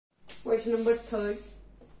question number 3rd.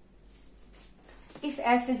 If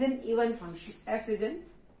f is an even function, f is an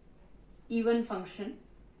even function,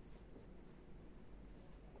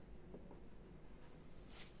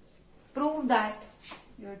 prove that,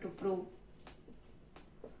 you have to prove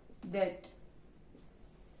that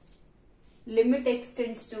limit x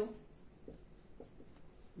tends to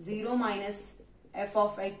 0 minus f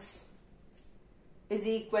of x is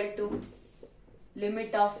equal to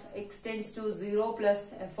limit of x tends to 0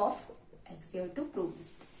 plus f of x. You have to prove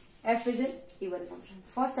this. F is an even function.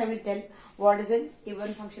 First I will tell what is an even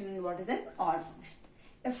function and what is an odd function.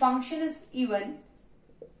 A function is even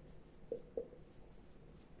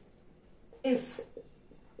if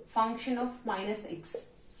function of minus x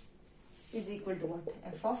is equal to what?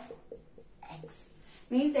 F of x.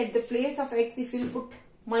 Means at the place of x, if you put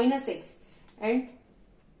minus x and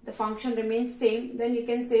the function remains same, then you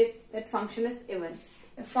can say that function is even.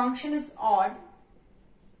 If function is odd,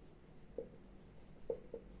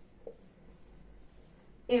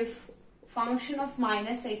 if function of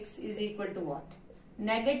minus x is equal to what?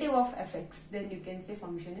 Negative of fx, then you can say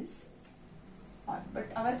function is odd. But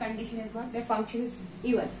our condition is what? The function is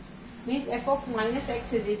even. Means f of minus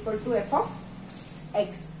x is equal to f of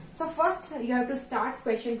x. So first you have to start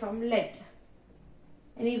question from let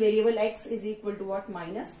any variable x is equal to what?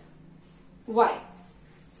 Minus y.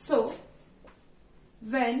 So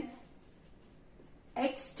when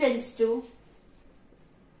x tends to,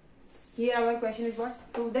 here our question is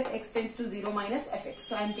what? Prove that x tends to 0 minus fx.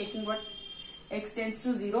 So I am taking what? X tends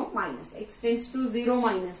to 0 minus. X tends to 0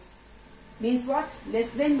 minus means what? Less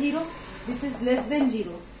than 0. This is less than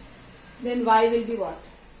 0. Then y will be what?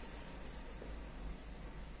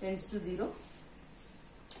 Tends to 0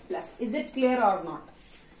 plus. Is it clear or not?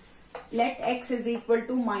 Let x is equal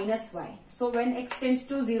to minus y. So when x tends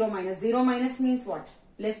to 0 minus. 0 minus means what?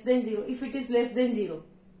 Less than 0. If it is less than 0,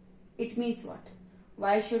 it means what?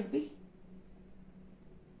 Y should be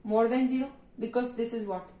more than 0, because this is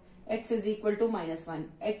what? X is equal to minus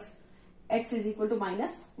 1. X is equal to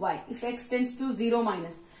minus y. If x tends to 0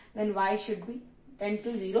 minus, then y should be tend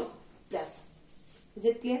to 0 plus. Is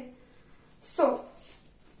it clear? So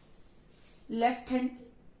left hand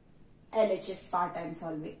LHS part I am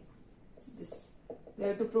solving. This we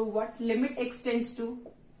have to prove what? Limit x tends to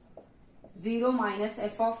 0 minus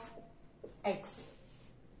f of x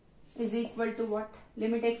is equal to what?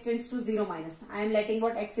 Limit x tends to 0 minus. I am letting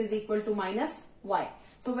what? X is equal to minus y.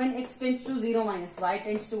 So when x tends to 0 minus, y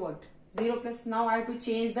tends to what? 0 plus. Now I have to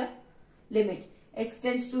change the limit. X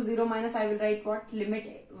tends to 0 minus, I will write what?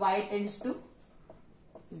 Limit y tends to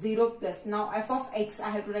 0 plus. Now f of x, I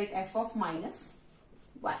have to write f of minus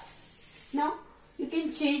y. Now you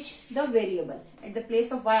can change the variable. At the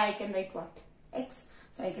place of y, I can write what? X.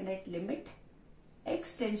 So I can write limit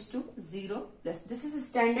x tends to 0 plus. This is a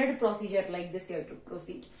standard procedure, like this you have to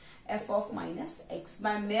proceed. F of minus x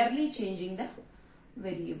by merely changing the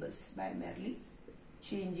variables. By merely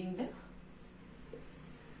changing the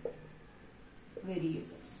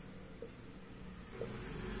variables.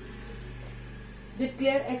 Is it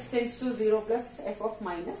clear? X tends to 0 plus f of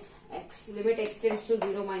minus x. Limit x tends to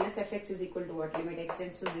 0 minus fx is equal to what? Limit x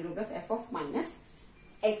tends to 0 plus f of minus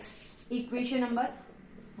x. Equation number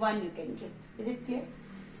 1 you can give. Is it clear?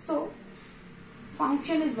 So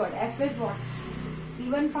function is what? F is what?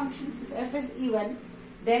 Even function. If f is even,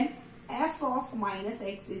 then f of minus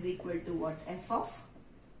x is equal to what? F of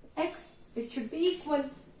x. It should be equal.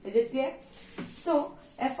 Is it clear? So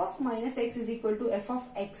f of minus x is equal to f of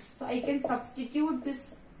x. So I can substitute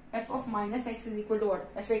this f of minus x is equal to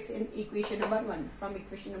what? Fx in equation number 1 from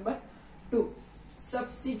equation number 2.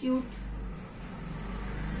 Substitute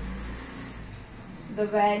the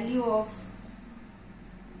value of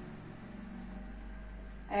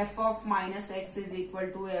f of minus x is equal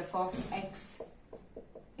to f of x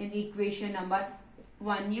in equation number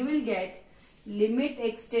 1. You will get limit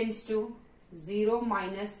x tends to 0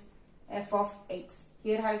 minus f of x.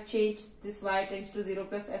 Here I have changed this y tends to 0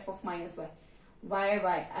 plus f of minus y.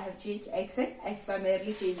 I have changed x and x by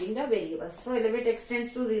merely changing the variables. So limit x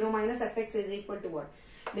tends to 0 minus fx is equal to what?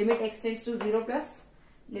 Limit x tends to 0 plus.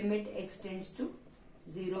 Limit x tends to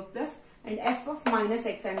 0 plus. And f of minus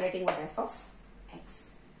x, I am writing what? F of x.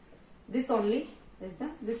 This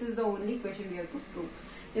is the only question we have to prove.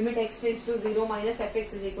 Limit x tends to 0 minus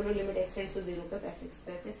fx is equal to limit x tends to 0 plus fx.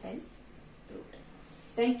 That is hence proved.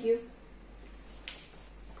 Thank you.